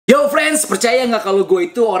Friends, percaya nggak kalau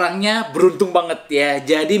gue itu orangnya beruntung banget ya.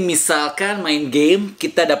 Jadi misalkan main game,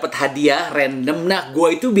 kita dapat hadiah random. Nah,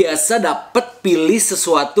 gue itu biasa dapat pilih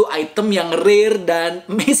sesuatu item yang rare dan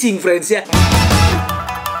amazing, friends ya.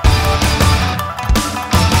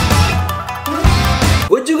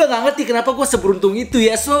 Gue juga gak ngerti kenapa gue seberuntung itu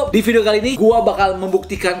ya. So, di video kali ini gue bakal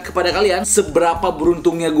membuktikan kepada kalian seberapa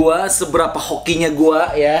beruntungnya gue, seberapa hokinya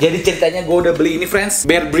gue ya. Jadi ceritanya gue udah beli ini, friends,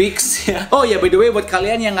 BEARBRICK ya. Oh ya, by the way, buat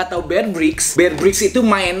kalian yang gak tahu BEARBRICK itu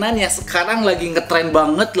mainan yang sekarang lagi ngetren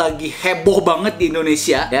banget, lagi heboh banget di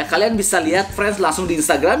Indonesia ya. Kalian bisa lihat, friends, langsung di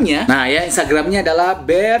Instagramnya. Nah ya, Instagramnya adalah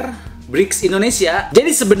BEARBRICK Indonesia.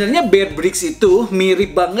 Jadi sebenarnya BEARBRICK itu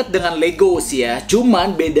mirip banget dengan Lego sih ya.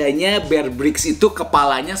 Cuman bedanya BEARBRICK itu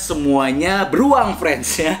kepalanya semuanya beruang,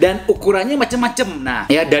 friends ya. Dan ukurannya macam-macam. Nah,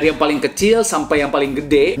 ya dari yang paling kecil sampai yang paling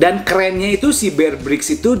gede. Dan kerennya itu si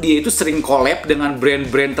BEARBRICK itu dia itu sering collab dengan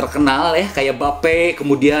brand-brand terkenal ya, kayak Bape,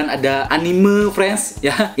 kemudian ada anime, friends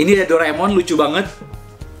ya. Ini ada Doraemon, lucu banget.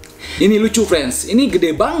 Ini lucu, friends. Ini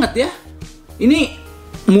gede banget ya. Ini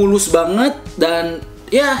mulus banget dan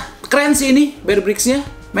ya keren sih ini BEARBRICK-nya,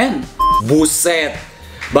 men. Buset.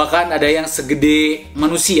 Bahkan ada yang segede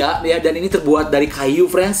manusia ya, dan ini terbuat dari kayu,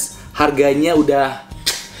 friends. Harganya udah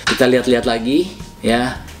kita lihat-lihat lagi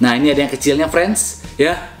ya. Nah, ini ada yang kecilnya, friends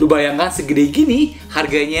ya. Lu bayangkan segede gini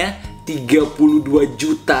harganya 32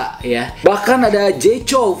 juta ya. Bahkan ada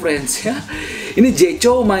Jecho, friends ya. Ini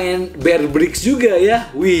Jecho main BEARBRICK juga ya.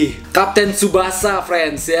 Wih, Kapten Tsubasa,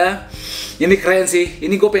 friends ya. Ini keren sih.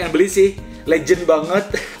 Ini gue pengen beli sih. Legend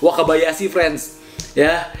banget. Wakabayashi, friends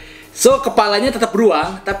ya. So, kepalanya tetap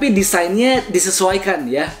beruang, tapi desainnya disesuaikan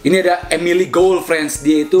ya. Ini ada Emily Gold, friends.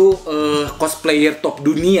 Dia itu cosplayer top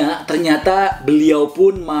dunia. Ternyata beliau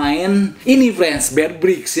pun main ini, friends,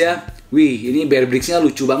 BEARBRICK ya. Wih, ini BEARBRICK-nya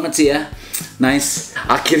lucu banget sih ya. Nice.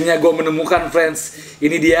 Akhirnya gue menemukan, friends.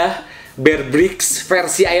 Ini dia BEARBRICK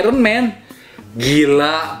versi Iron Man.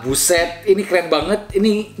 Gila, buset, ini keren banget.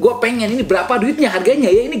 Ini gue pengen, ini berapa duitnya harganya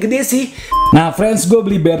ya? Ini gede sih. Nah, friends, gue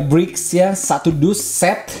beli BEARBRICK ya, satu dus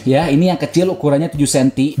set ya. Ini yang kecil ukurannya 7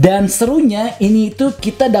 cm. Dan serunya ini itu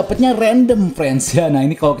kita dapatnya random, friends ya. Nah,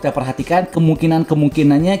 ini kalau kita perhatikan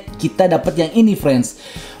kemungkinannya kita dapat yang ini, friends.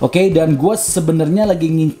 Oke, dan gue sebenarnya lagi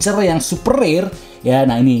ngincer yang super rare. Ya,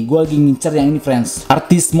 nah ini gue lagi ngincer yang ini, friends,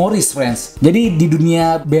 artis Morris, friends. Jadi di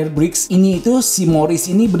dunia BEARBRICK ini itu si Morris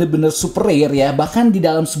ini bener-bener super rare ya. Bahkan di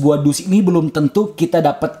dalam sebuah dus ini belum tentu kita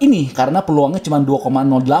dapat ini karena peluangnya cuma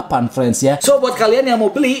 2,08, friends ya. So, buat kalian yang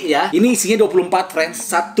mau beli ya, ini isinya 24, friends.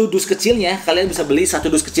 Satu dus kecilnya kalian bisa beli.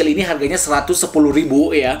 Satu dus kecil ini harganya 110.000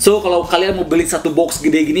 ya. So, kalau kalian mau beli satu box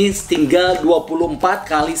gede gini tinggal 24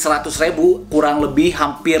 kali 100.000, kurang lebih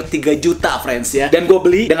hampir 3 juta, friends ya. Dan gue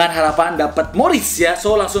beli dengan harapan dapat Morris ya.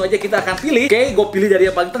 So, langsung aja kita akan pilih. Oke, gue pilih dari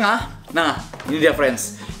yang paling tengah. Nah, ini dia,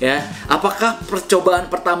 friends ya. Apakah percobaan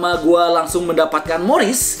pertama gue langsung mendapatkan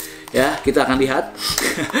Morris? Ya, kita akan lihat.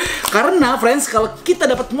 Karena, friends, kalau kita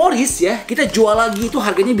dapat Morris ya, kita jual lagi itu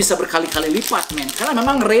harganya bisa berkali-kali lipat, men. Karena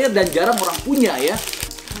memang rare dan jarang orang punya ya.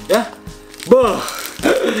 Ya. Beuh.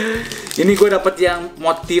 Ini gue dapet yang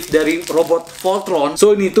motif dari robot Voltron.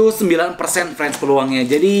 So, ini tuh 9%, friends, peluangnya.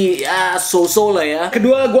 Jadi ya so-so lah ya.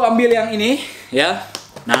 Kedua gue ambil yang ini ya.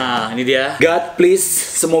 Nah, ini dia. God, please,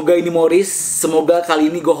 semoga ini Morris. Semoga kali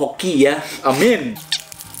ini gue hoki ya. Amin.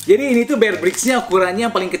 Jadi ini tuh BEARBRICK-nya ukurannya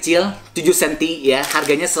yang paling kecil 7 cm ya.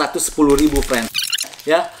 Harganya 110.000, friends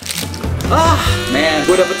ya. Ah, man,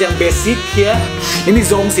 gue dapet yang basic ya. Ini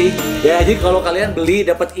zong sih ya. Jadi kalau kalian beli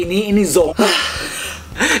dapat ini zong.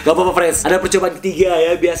 Gak apa-apa, friends. Ada percobaan ketiga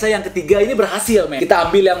ya. Biasa yang ketiga ini berhasil, men. Kita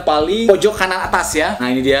ambil yang paling pojok kanan atas ya. Nah,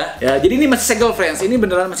 ini dia ya. Jadi ini masih segel, friends. Ini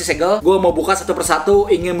beneran masih segel. Gue mau buka satu persatu,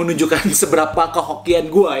 ingin menunjukkan seberapa kehokian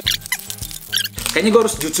gue. Kayaknya gue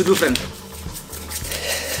harus jutsu dulu, friends.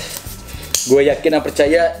 Gue yakin dan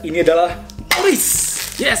percaya ini adalah Morris.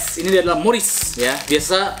 Yes, ini adalah Morris ya.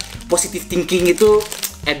 Biasa positive thinking itu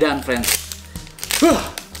edan, friends.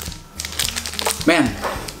 Man.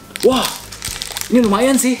 Wah. Ini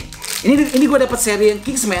lumayan sih. Ini gue dapat seri yang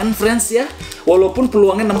Kingsman, friends ya. Walaupun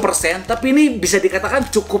peluangnya 6%, tapi ini bisa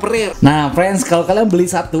dikatakan cukup rare. Nah, friends, kalau kalian beli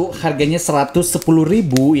satu, harganya 110.000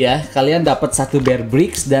 ya. Kalian dapat satu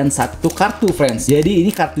BEARBRICK dan satu kartu, friends. Jadi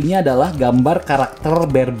ini kartunya adalah gambar karakter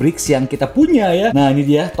BEARBRICK yang kita punya ya. Nah, ini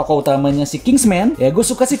dia tokoh utamanya si Kingsman. Ya, gue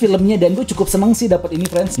suka sih filmnya dan gue cukup seneng sih dapat ini,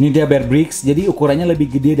 friends. Ini dia BEARBRICK. Jadi ukurannya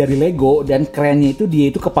lebih gede dari Lego dan kerennya itu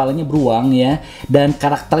dia itu kepalanya beruang ya. Dan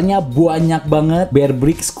karakternya banyak banget.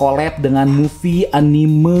 BEARBRICK collab dengan movie,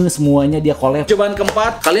 anime, semuanya dia collab. Cobaan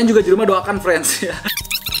keempat, kalian juga di rumah doakan, friends ya.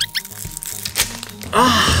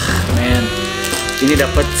 Ah, man, ini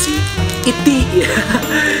dapat sih E.T. ya.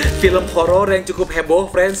 Film horor yang cukup heboh,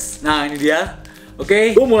 friends. Nah, ini dia.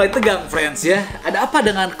 Oke, gue mulai tegang, friends ya. Ada apa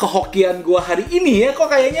dengan kehokian gue hari ini ya? Kok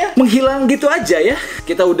kayaknya menghilang gitu aja ya?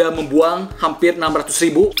 Kita udah membuang hampir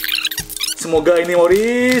 600.000. Semoga ini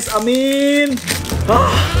Morris, amin.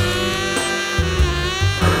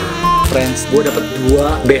 Friends, gue dapet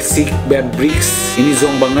 2 basic BEARBRICK. Ini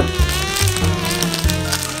zong banget.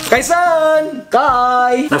 Kaisan,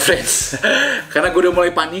 Kai. Nah friends, karena gue udah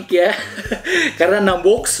mulai panik ya. Karena 6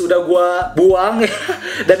 box udah gue buang ya.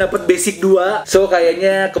 Dan dapet basic 2. So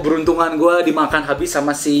kayaknya keberuntungan gue dimakan habis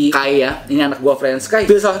sama si Kai ya. Ini anak gue, friends. Kai,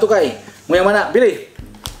 pilih salah satu, Kai. Mau yang mana? Pilih.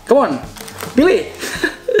 Come on. Pilih.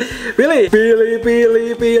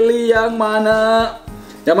 Pilih yang mana?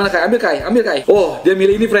 Yang mana, Kai? Ambil Kai. Oh, dia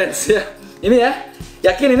milih ini, friends ya. Ini ya.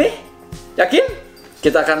 Yakin ini? Yakin?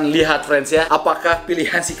 Kita akan lihat, friends ya, apakah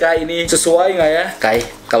pilihan si Kai ini sesuai nggak ya? Kai,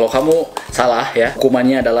 kalau kamu salah ya,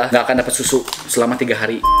 hukumannya adalah nggak akan dapat susu selama 3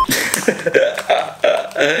 hari.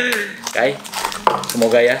 Kai,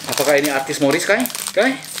 semoga ya. Apakah ini artis Morris, Kai?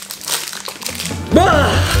 Kai? Bah!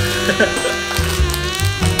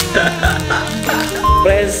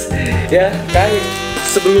 Friends, ya, Kai.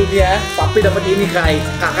 Sebelumnya, papi dapat ini, Kai.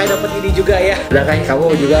 Kakak dapat ini juga ya. Udah, Kai, kamu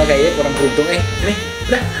juga kayaknya kurang beruntung nih.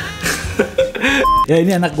 Udah. Ya,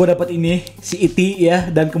 ini anak gue dapat ini, si E.T. ya,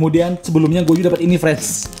 dan kemudian sebelumnya gue juga dapat ini,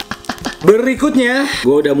 friends. Berikutnya,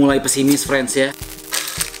 gue udah mulai pesimis, friends ya.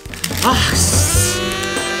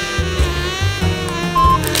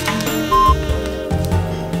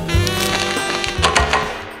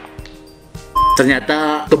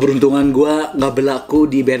 Ternyata keberuntungan gue nggak berlaku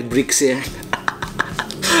di BEARBRICK ya.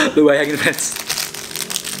 Lu bayangin, friends.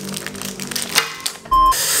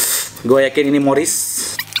 Gue yakin ini Morris.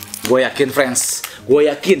 Gue yakin, friends. Gue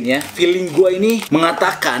yakin ya, feeling gue ini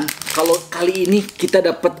mengatakan kalau kali ini kita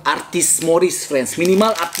dapat artis Morris, friends.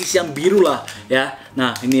 Minimal artis yang biru lah ya.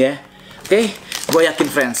 Nah, ini ya. Oke, gue yakin,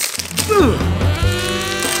 friends.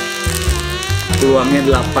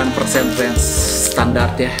 Peluangnya 8%, friends.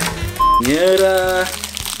 Standar ya. Nyerah,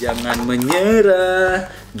 jangan menyerah.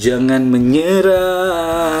 Jangan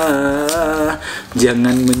menyerah.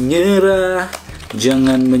 Jangan menyerah.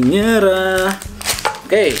 Jangan menyerah.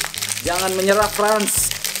 Oke, jangan menyerah,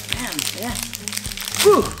 Franz. Ya.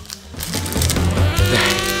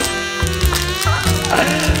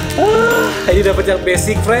 Ini dapat yang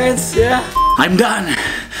basic, friends ya. I'm done.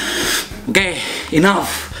 Oke,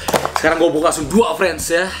 enough. Sekarang gue buka langsung 2,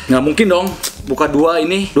 friends ya. Nggak mungkin dong buka 2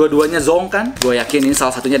 ini, dua-duanya zong kan? Gue yakin ini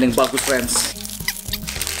salah satunya ada yang bagus, friends.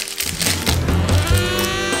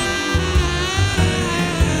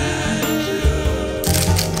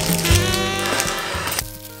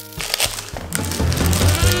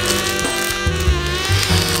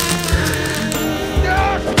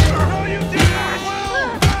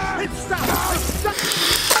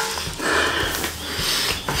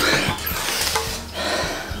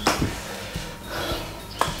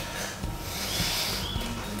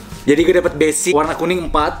 Jadi gue dapat basic warna kuning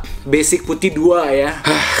 4, basic putih 2 ya.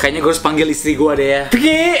 Kayaknya gue harus panggil istri gue deh ya.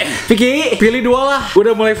 Vicky, pilih 2 lah. Gue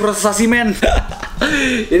udah mulai frustasi, men.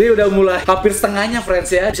 Jadi udah mulai hampir setengahnya,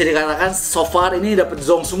 friends ya. Bisa dikatakan so far ini dapat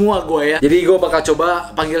zong semua gue ya. Jadi gue bakal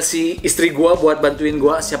coba panggil si istri gue buat bantuin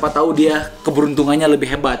gue. Siapa tahu dia keberuntungannya lebih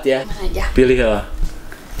hebat ya. Pilih ya.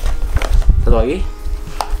 Satu lagi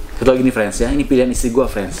nih, friends ya. Ini pilihan istri gue,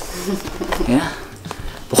 friends. Ya.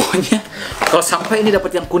 Pokoknya kalau sampai ini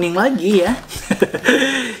dapat yang kuning lagi ya,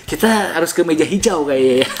 kita harus ke meja hijau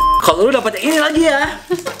kayaknya ya. Kalau lu dapat yang ini lagi ya.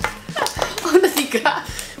 Udah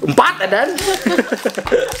 3. 4 dan.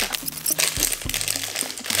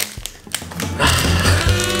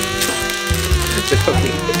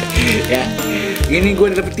 Ya, ini gue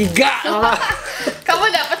dapet 3 malah. Kamu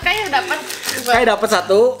dapat, kayak dapat. Saya dapat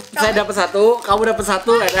 1, kamu dapat 1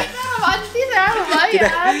 ya. Romantis ya,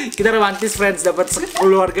 lumayan. Kita romantis, friends, dapat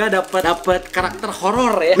keluarga, dapat karakter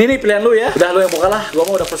horor ya. Ini nih pilihan lu ya. Udah lu yang buka lah, gua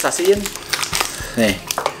mau udah frustasiin. Nih,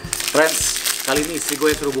 friends, kali ini istri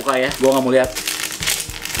gue suruh buka ya. Gua nggak mau lihat.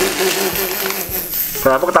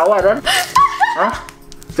 Kenapa ketawa, Dan? Hah?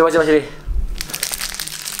 Coba sini.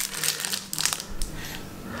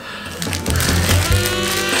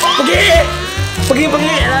 Pergi.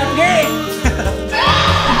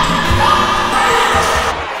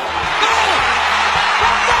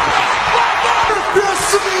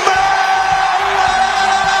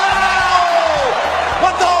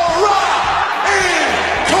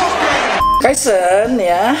 Kaisen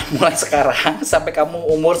ya, mulai sekarang sampai kamu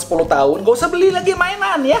umur 10 tahun gak usah beli lagi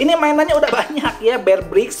mainan ya. Ini mainannya udah banyak ya.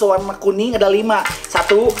 BEARBRICK warna kuning ada 5.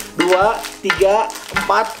 1, 2, 3,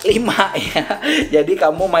 4, 5 ya. Jadi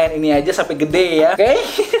kamu main ini aja sampai gede ya. Oke?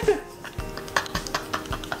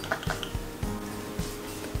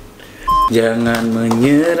 Jangan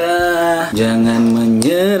menyerah, jangan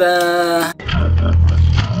menyerah.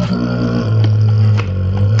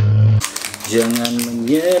 Jangan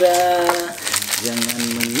menyerah, jangan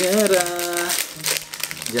menyerah,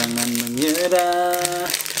 jangan menyerah.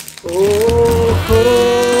 Oh,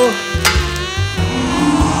 oh.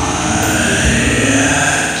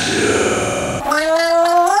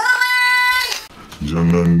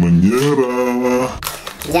 Jangan menyerah.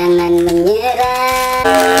 Jangan menyerah.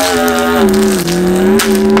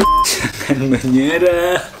 Jangan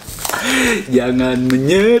menyerah. Jangan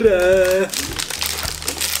menyerah.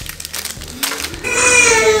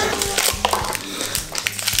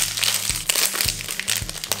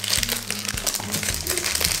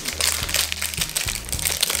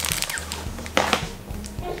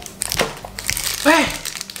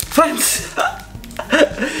 Friends.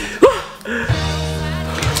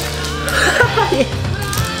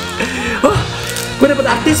 Gue dapet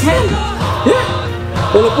artis, man. Ya.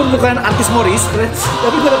 Walaupun bukan artis Morris, friends,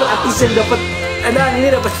 tapi gue dapet artis yang dapet. Nah, ini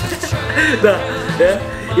dapet. Nah, ya.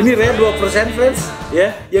 Ini rare 2%, friends,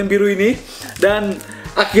 ya, yang biru ini. Dan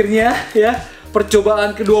akhirnya, ya,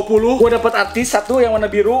 percobaan ke-20 gue dapet artis satu yang warna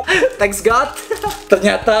biru. Thanks God.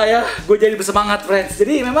 Ternyata ya gue jadi bersemangat, friends.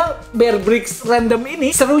 Jadi memang BEARBRICK random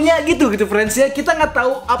ini serunya gitu friends ya. Kita nggak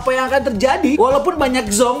tahu apa yang akan terjadi. Walaupun banyak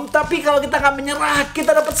zong, tapi kalau kita nggak menyerah,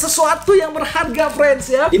 kita dapat sesuatu yang berharga, friends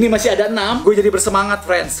ya. Ini masih ada 6. Gue jadi bersemangat,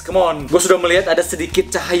 friends. Come on. Gue sudah melihat ada sedikit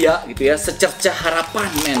cahaya gitu ya, secercah harapan,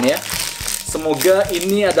 men ya. Semoga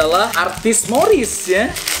ini adalah artis Morris ya.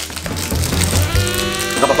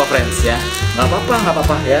 Gak apa-apa, friends ya. Gak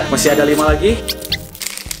apa-apa ya. Masih ada 5 lagi.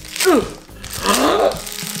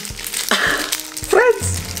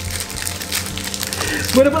 Friends,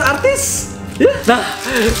 gue dapet artis ya. Nah,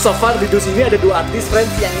 so far di dus ini ada 2 artis,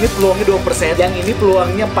 friends. Yang ini peluangnya 2%, yang ini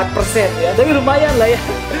peluangnya 4% ya. Tapi lumayan lah ya.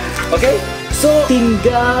 Oke, so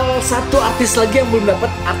tinggal 1 artis lagi yang belum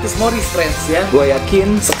dapat, artis Morris, friends ya. Gue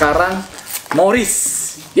yakin sekarang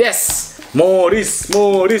Morris. Yes, Morris.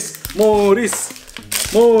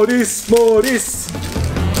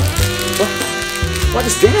 What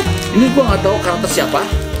is that? Ini gue nggak tahu karakter siapa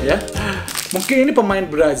ya. Mungkin ini pemain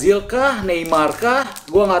Brazil kah, Neymar kah?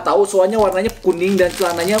 Gue nggak tahu, soalnya warnanya kuning dan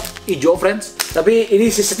celananya hijau, friends. Tapi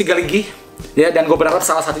ini sisa 3 lagi ya, dan gue berharap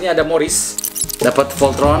salah satunya ada Morris. Dapat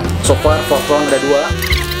Voltron, so far Voltron ada 2.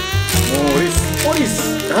 Morris.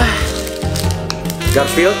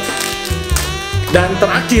 Garfield. Dan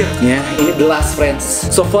terakhir ya, ini The Last,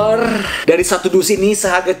 friends. So far dari 1 dus ini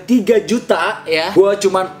seharga 3 juta ya. Gua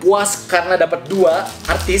cuman puas karena dapat 2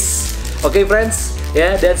 artis. Oke, friends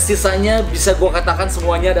ya, dan sisanya bisa gua katakan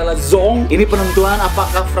semuanya adalah zong. Ini penentuan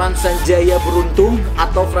apakah FRENZ Sanjaya beruntung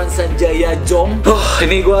atau FRENZ Sanjaya jong.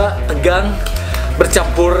 Ini gua tegang,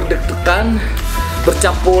 bercampur deg-degan,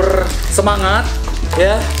 bercampur semangat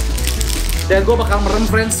ya. Dan gua bakal merem,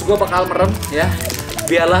 friends. Gua bakal merem ya.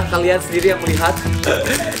 Biarlah kalian sendiri yang melihat.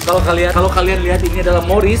 Kalau kalian lihat ini adalah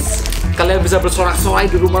Morris, kalian bisa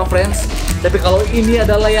bersorak-sorai di rumah, friends. Tapi kalau ini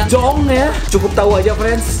adalah yang jong ya, cukup tahu aja,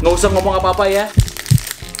 friends. Nggak usah ngomong apa-apa ya.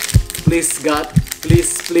 Please God,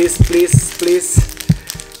 please.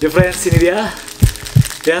 Ya, friends, ini dia.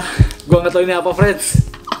 Ya, gua nggak tahu ini apa,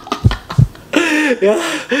 friends. Ya,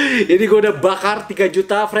 ini gue udah bakar 3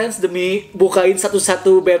 juta, friends, demi bukain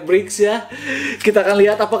satu-satu BEARBRICK ya. Kita akan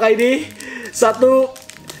lihat apakah ini 1,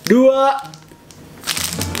 2.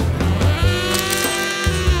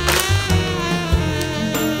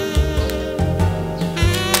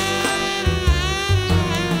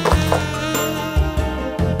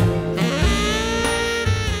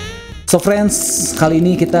 So, friends, kali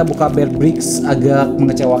ini kita buka BEARBRICK agak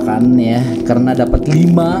mengecewakan ya, karena dapat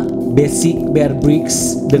 5 basic BEARBRICK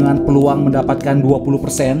dengan peluang mendapatkan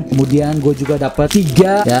 20%. Kemudian gue juga dapat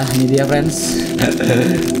 3 ya, ini dia, friends.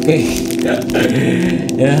 Oke.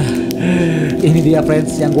 Ya, ini dia,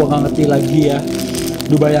 friends, yang gue nggak ngerti lagi ya.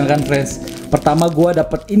 Lu bayangkan, friends, pertama gue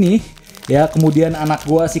dapat ini ya, kemudian anak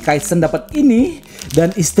gue si Kaisen dapat ini,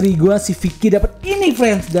 dan istri gue si Vicky dapat ini,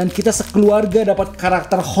 friends, dan kita sekeluarga dapat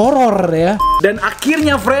karakter horor ya. Dan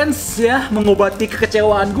akhirnya, friends ya, mengobati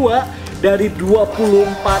kekecewaan gue dari 24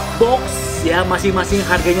 box ya, masing-masing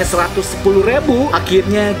harganya 110.000.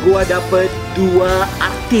 Akhirnya gue dapet 2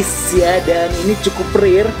 artis ya, dan ini cukup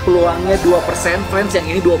rare, peluangnya 2%, friends. Yang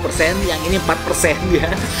ini 2%, yang ini 4%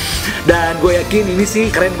 ya. Dan gue yakin ini sih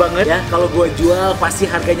keren banget ya. Kalau gue jual pasti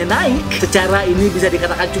harganya naik. Secara ini bisa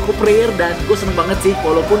dikatakan cukup rare, dan gue seneng banget sih.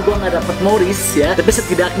 Walaupun gue nggak dapet Morris ya, tapi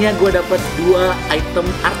setidaknya gue dapet 2 item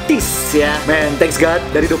artis ya. Man, thanks God,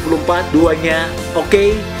 dari 24 2-nya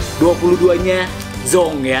oke, 22-nya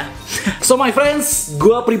zong ya. So my friends,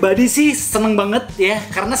 gue pribadi sih seneng banget ya,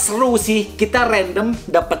 karena seru sih. Kita random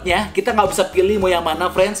dapatnya, kita nggak bisa pilih mau yang mana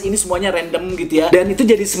friends. Ini semuanya random gitu ya, dan itu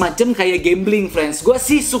jadi semacam kayak gambling friends. Gue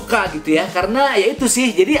sih suka gitu ya, karena ya itu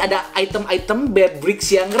sih. Jadi ada item-item BEARBRICK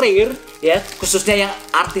yang rare ya, khususnya yang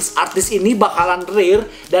artis-artis ini bakalan rare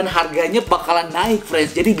dan harganya bakalan naik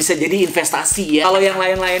friends. Jadi bisa jadi investasi ya. Kalau yang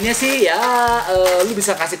lain-lainnya sih ya lu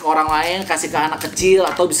bisa kasih ke orang lain, kasih ke anak kecil,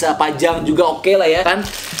 atau bisa pajang juga oke lah ya kan.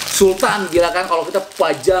 Sultan gila kan kalau kita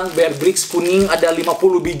pajang BEARBRICK kuning ada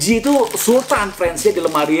 50 biji, itu sultan friends ya di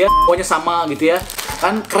lemari ya. Pokoknya sama gitu ya,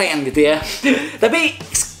 kan keren gitu ya. Tapi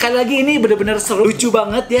sekali lagi ini bener-bener seru, lucu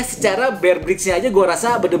banget ya. Secara BEARBRICK-nya aja gue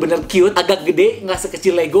rasa bener-bener cute, agak gede, nggak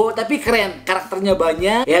sekecil Lego, tapi keren. Karakternya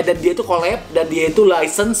banyak ya, dan dia itu collab, dan dia itu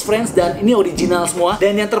license friends, dan ini original semua.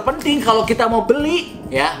 Dan yang terpenting kalau kita mau beli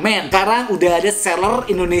ya, men, sekarang udah ada seller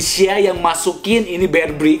Indonesia yang masukin ini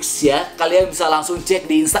BEARBRICK ya. Kalian bisa langsung cek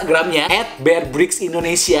di Instagramnya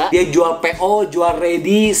 @BEARBRICKINDONESIA. Dia jual PO, jual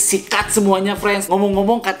ready, sikat semuanya friends.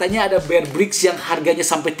 Ngomong-ngomong katanya ada BEARBRICK yang harganya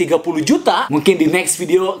sampai 30 juta. Mungkin di next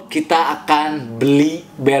video kita akan beli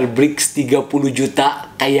BEARBRICK 30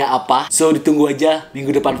 juta kayak apa. So ditunggu aja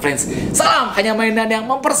minggu depan friends. Salam hanya mainan yang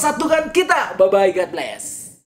mempersatukan kita. Bye bye, God bless.